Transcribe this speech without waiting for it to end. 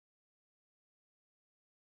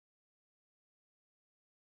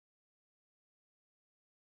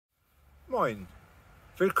Moin,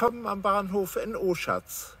 willkommen am Bahnhof in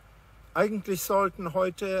Oschatz. Eigentlich sollten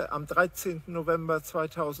heute am 13. November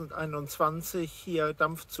 2021 hier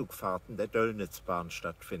Dampfzugfahrten der Döllnitzbahn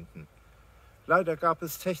stattfinden. Leider gab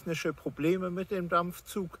es technische Probleme mit dem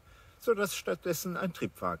Dampfzug, sodass stattdessen ein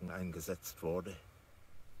Triebwagen eingesetzt wurde.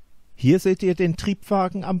 Hier seht ihr den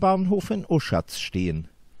Triebwagen am Bahnhof in Oschatz stehen.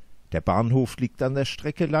 Der Bahnhof liegt an der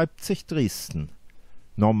Strecke Leipzig-Dresden.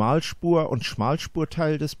 Normalspur- und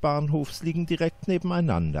Schmalspurteil des Bahnhofs liegen direkt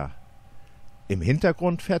nebeneinander. Im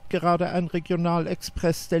Hintergrund fährt gerade ein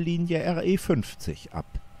Regionalexpress der Linie RE 50 ab.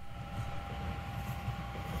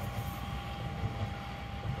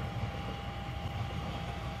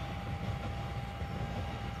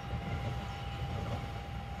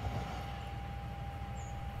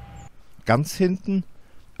 Ganz hinten,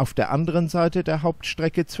 auf der anderen Seite der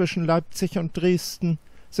Hauptstrecke zwischen Leipzig und Dresden,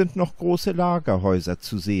 sind noch große Lagerhäuser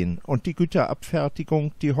zu sehen und die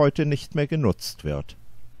Güterabfertigung, die heute nicht mehr genutzt wird.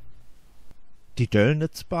 Die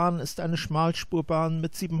Döllnitzbahn ist eine Schmalspurbahn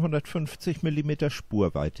mit 750 mm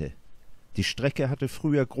Spurweite. Die Strecke hatte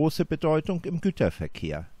früher große Bedeutung im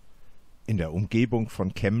Güterverkehr. In der Umgebung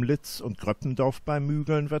von Kemmlitz und Gröppendorf bei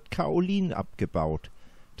Mügeln wird Kaolin abgebaut,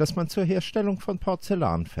 das man zur Herstellung von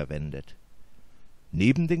Porzellan verwendet.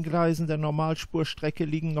 Neben den Gleisen der Normalspurstrecke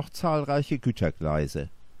liegen noch zahlreiche Gütergleise.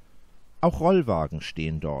 Auch Rollwagen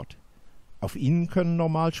stehen dort. Auf ihnen können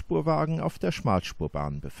Normalspurwagen auf der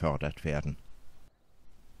Schmalspurbahn befördert werden.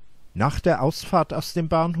 Nach der Ausfahrt aus dem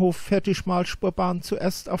Bahnhof fährt die Schmalspurbahn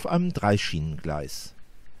zuerst auf einem Dreischienengleis.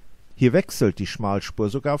 Hier wechselt die Schmalspur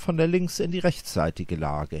sogar von der links- in die rechtsseitige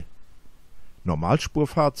Lage.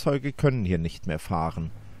 Normalspurfahrzeuge können hier nicht mehr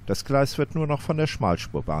fahren. Das Gleis wird nur noch von der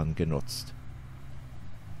Schmalspurbahn genutzt.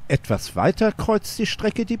 Etwas weiter kreuzt die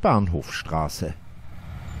Strecke die Bahnhofstraße.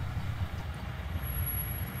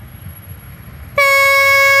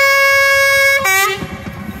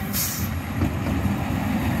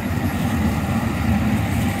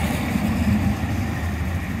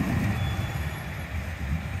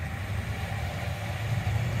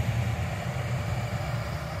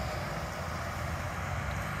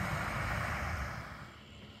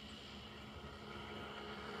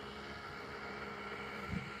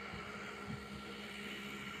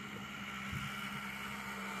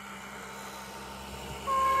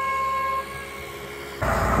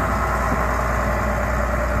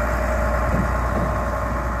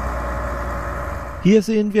 Hier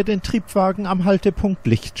sehen wir den Triebwagen am Haltepunkt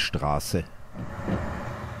Lichtstraße.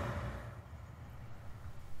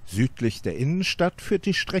 Südlich der Innenstadt führt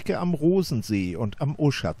die Strecke am Rosensee und am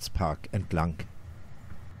O-Schatz-Park entlang.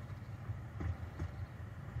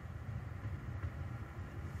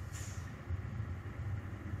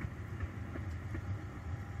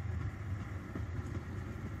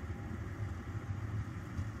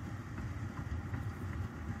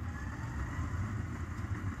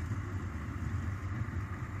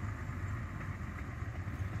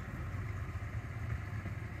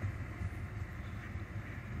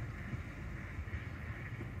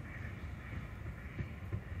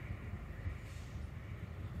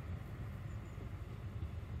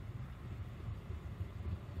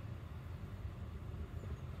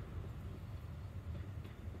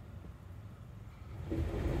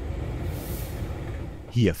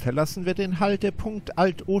 Hier verlassen wir den Haltepunkt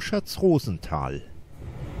Altoschatz-Rosenthal.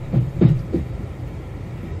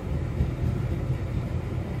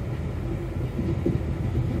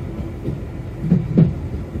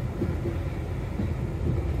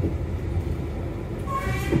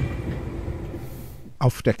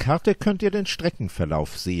 Auf der Karte könnt ihr den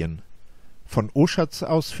Streckenverlauf sehen. Von Oschatz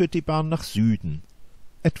aus führt die Bahn nach Süden.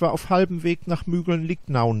 Etwa auf halbem Weg nach Mügeln liegt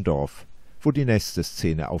Naundorf, wo die nächste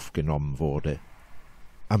Szene aufgenommen wurde.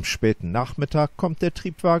 Am späten Nachmittag kommt der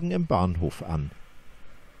Triebwagen im Bahnhof an.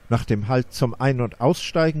 Nach dem Halt zum Ein- und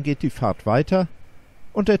Aussteigen geht die Fahrt weiter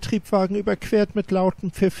und der Triebwagen überquert mit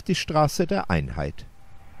lautem Pfiff die Straße der Einheit.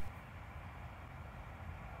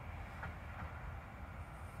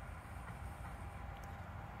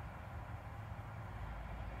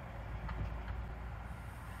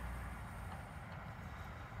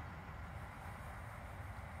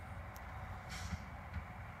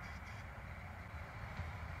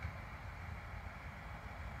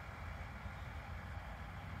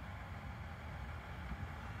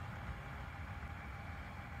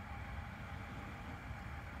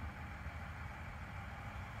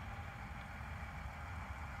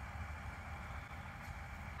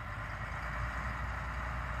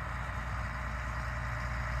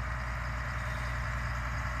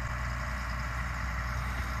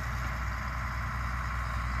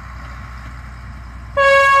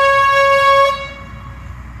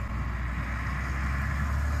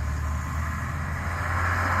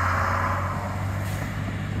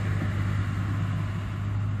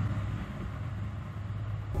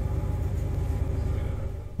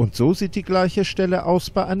 Und so sieht die gleiche Stelle aus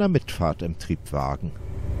bei einer Mitfahrt im Triebwagen.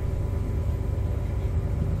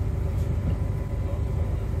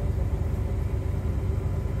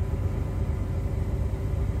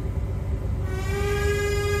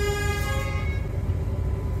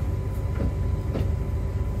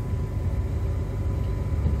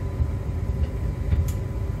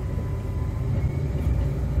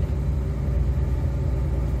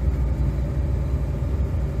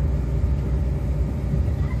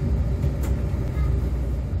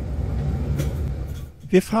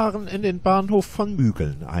 Wir fahren in den Bahnhof von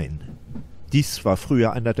Mügeln ein. Dies war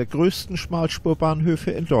früher einer der größten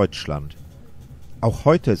Schmalspurbahnhöfe in Deutschland. Auch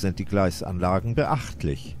heute sind die Gleisanlagen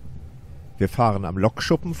beachtlich. Wir fahren am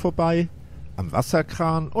Lokschuppen vorbei, am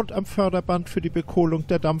Wasserkran und am Förderband für die Bekohlung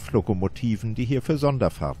der Dampflokomotiven, die hier für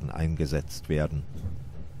Sonderfahrten eingesetzt werden.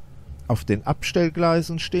 Auf den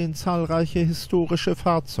Abstellgleisen stehen zahlreiche historische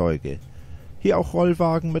Fahrzeuge, hier auch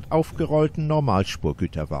Rollwagen mit aufgerollten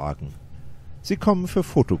Normalspurgüterwagen. Sie kommen für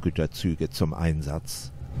Fotogüterzüge zum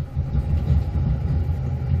Einsatz.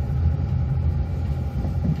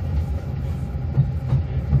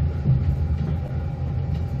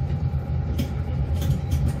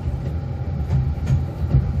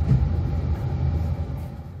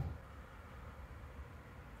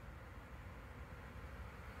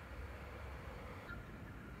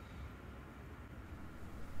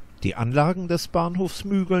 Die Anlagen des Bahnhofs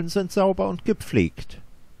Mügeln sind sauber und gepflegt.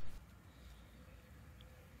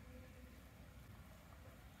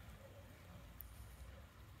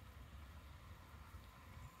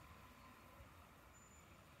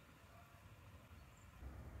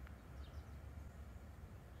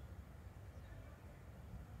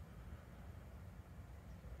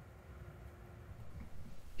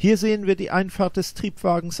 Hier sehen wir die Einfahrt des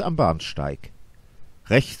Triebwagens am Bahnsteig.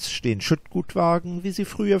 Rechts stehen Schüttgutwagen, wie sie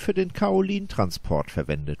früher für den Kaolintransport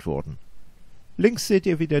verwendet wurden. Links seht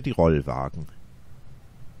ihr wieder die Rollwagen.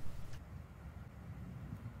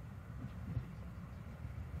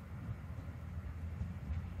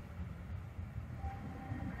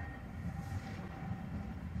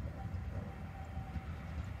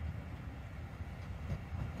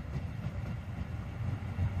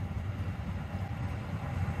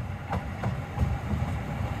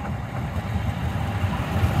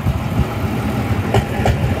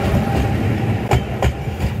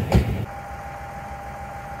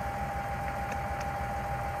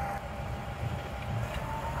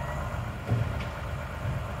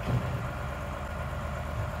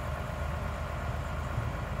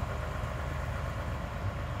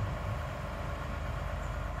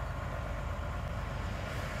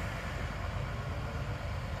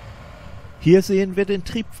 Hier sehen wir den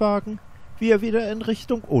Triebwagen, wie er wieder in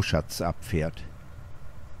Richtung Oschatz abfährt.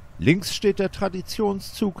 Links steht der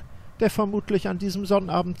Traditionszug, der vermutlich an diesem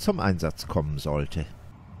Sonnabend zum Einsatz kommen sollte.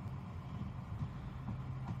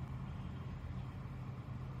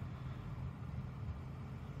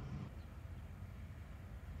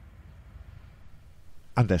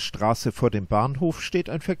 An der Straße vor dem Bahnhof steht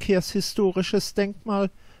ein verkehrshistorisches Denkmal,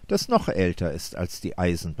 das noch älter ist als die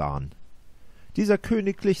Eisenbahn. Dieser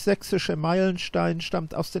königlich-sächsische Meilenstein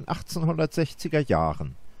stammt aus den 1860er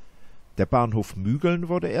Jahren. Der Bahnhof Mügeln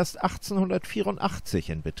wurde erst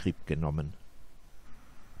 1884 in Betrieb genommen.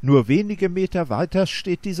 Nur wenige Meter weiter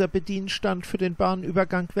steht dieser Bedienstand für den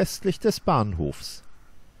Bahnübergang westlich des Bahnhofs.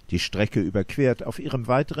 Die Strecke überquert auf ihrem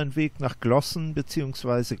weiteren Weg nach Glossen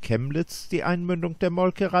bzw. Kemmlitz die Einmündung der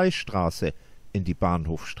Molkereistraße in die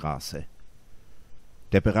Bahnhofstraße.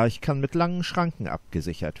 Der Bereich kann mit langen Schranken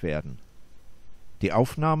abgesichert werden. Die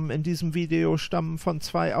Aufnahmen in diesem Video stammen von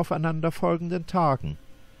 2 aufeinanderfolgenden Tagen,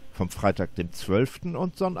 vom Freitag dem 12.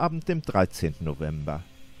 und Sonnabend dem 13. November.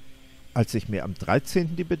 Als ich mir am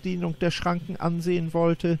 13. die Bedienung der Schranken ansehen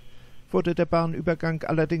wollte, wurde der Bahnübergang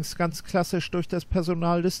allerdings ganz klassisch durch das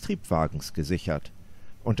Personal des Triebwagens gesichert,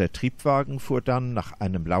 und der Triebwagen fuhr dann nach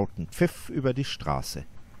einem lauten Pfiff über die Straße.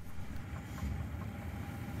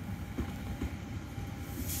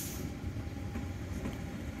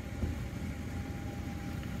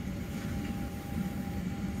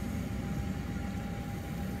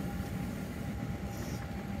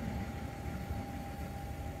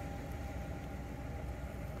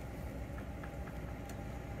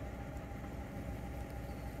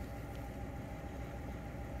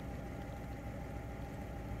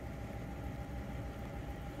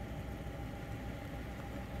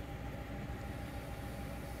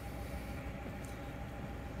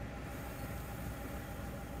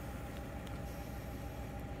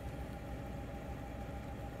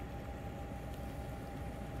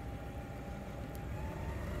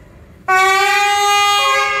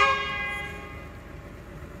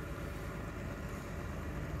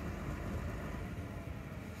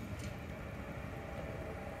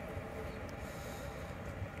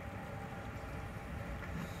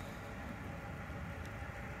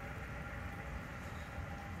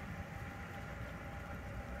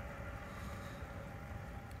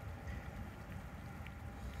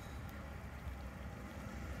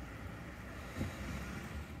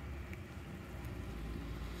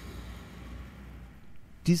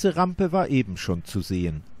 Diese Rampe war eben schon zu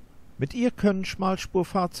sehen. Mit ihr können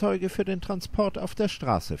Schmalspurfahrzeuge für den Transport auf der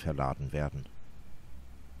Straße verladen werden.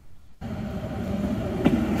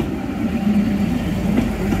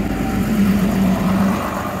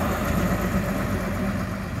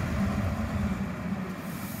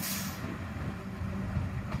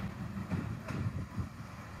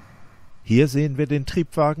 Hier sehen wir den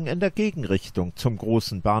Triebwagen in der Gegenrichtung zum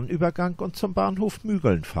großen Bahnübergang und zum Bahnhof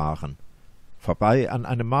Mügeln fahren, vorbei an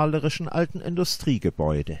einem malerischen alten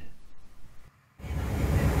Industriegebäude.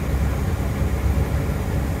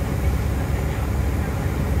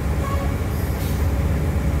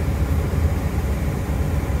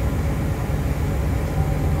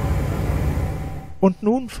 Und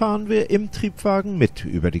nun fahren wir im Triebwagen mit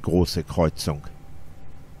über die große Kreuzung.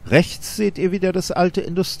 Rechts seht ihr wieder das alte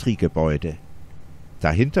Industriegebäude.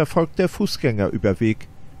 Dahinter folgt der Fußgängerüberweg,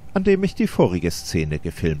 an dem ich die vorige Szene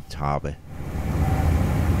gefilmt habe.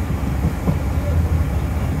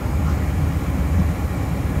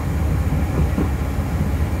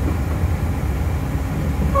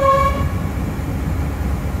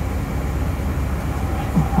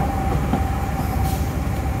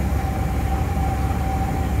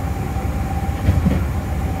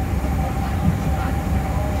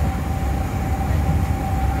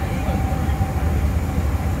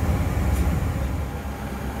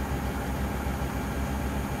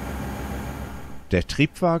 Der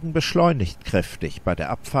Triebwagen beschleunigt kräftig bei der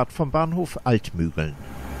Abfahrt vom Bahnhof Altmügeln.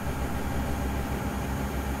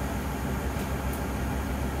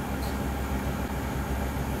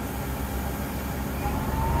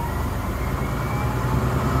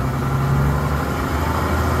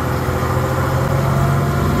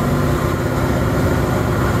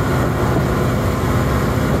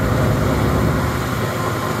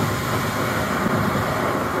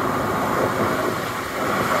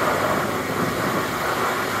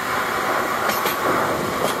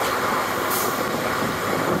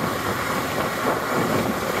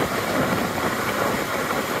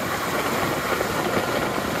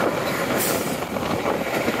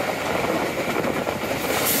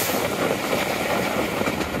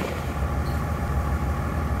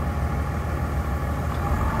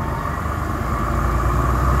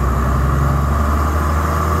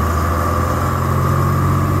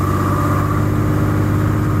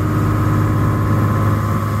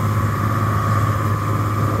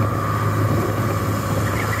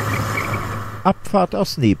 Abfahrt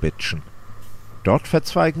aus Nebitzschen. Dort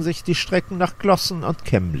verzweigen sich die Strecken nach Glossen und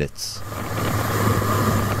Kemmlitz.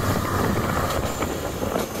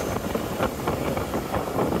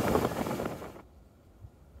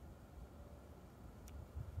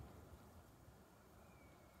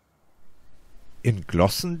 In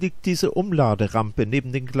Glossen liegt diese Umladerampe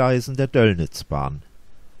neben den Gleisen der Döllnitzbahn.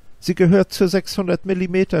 Sie gehört zur 600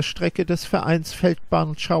 mm Strecke des Vereins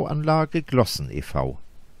Feldbahnschauanlage Glossen e.V.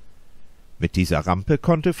 Mit dieser Rampe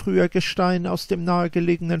konnte früher Gestein aus dem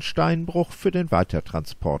nahegelegenen Steinbruch für den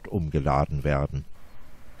Weitertransport umgeladen werden.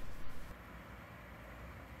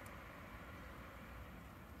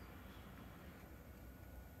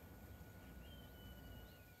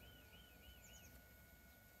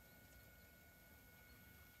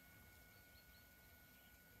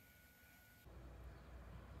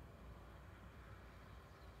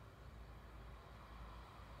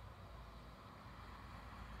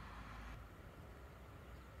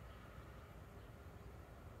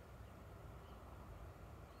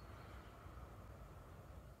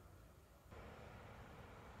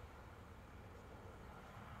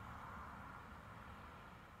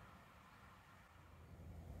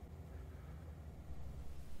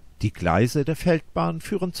 Die Gleise der Feldbahn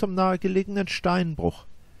führen zum nahegelegenen Steinbruch,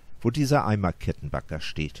 wo dieser Eimerkettenbagger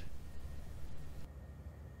steht.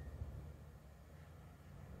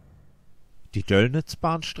 Die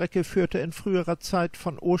Döllnitzbahnstrecke führte in früherer Zeit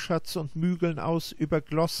von Oschatz und Mügeln aus über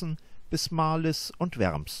Glossen bis Mahlis und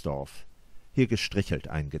Wermsdorf, hier gestrichelt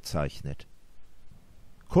eingezeichnet.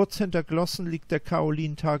 Kurz hinter Glossen liegt der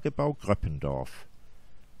Kaolintagebau Gröppendorf.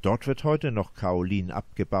 Dort wird heute noch Kaolin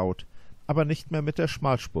abgebaut, aber nicht mehr mit der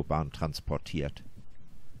Schmalspurbahn transportiert.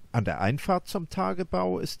 An der Einfahrt zum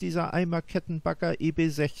Tagebau ist dieser Eimerkettenbagger EB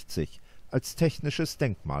 60 als technisches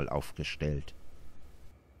Denkmal aufgestellt.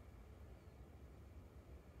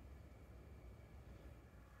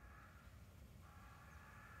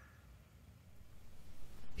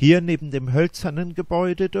 Hier neben dem hölzernen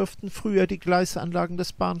Gebäude dürften früher die Gleisanlagen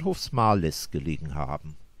des Bahnhofs Mahlis gelegen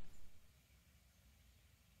haben.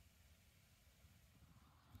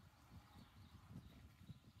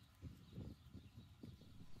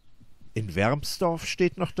 In Wermsdorf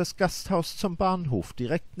steht noch das Gasthaus zum Bahnhof,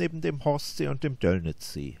 direkt neben dem Horstsee und dem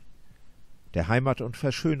Döllnitzsee. Der Heimat- und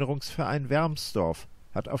Verschönerungsverein Wermsdorf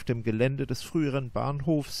hat auf dem Gelände des früheren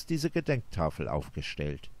Bahnhofs diese Gedenktafel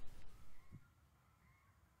aufgestellt.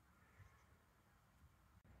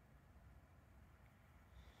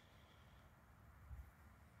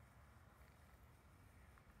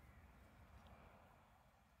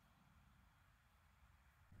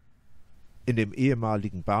 In dem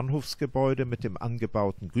ehemaligen Bahnhofsgebäude mit dem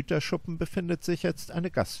angebauten Güterschuppen befindet sich jetzt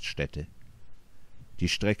eine Gaststätte. Die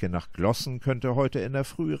Strecke nach Glossen könnte heute in der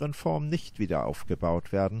früheren Form nicht wieder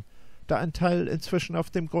aufgebaut werden, da ein Teil inzwischen auf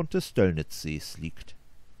dem Grund des Döllnitzsees liegt.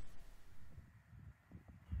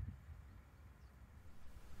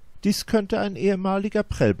 Dies könnte ein ehemaliger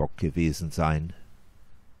Prellbock gewesen sein.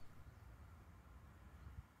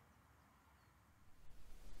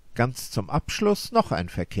 Ganz zum Abschluss noch ein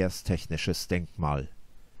verkehrstechnisches Denkmal.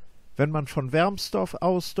 Wenn man von Wermsdorf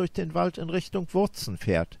aus durch den Wald in Richtung Wurzen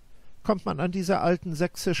fährt, kommt man an dieser alten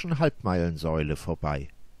sächsischen Halbmeilensäule vorbei.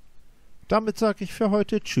 Damit sage ich für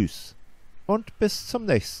heute Tschüss und bis zum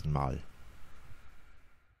nächsten Mal.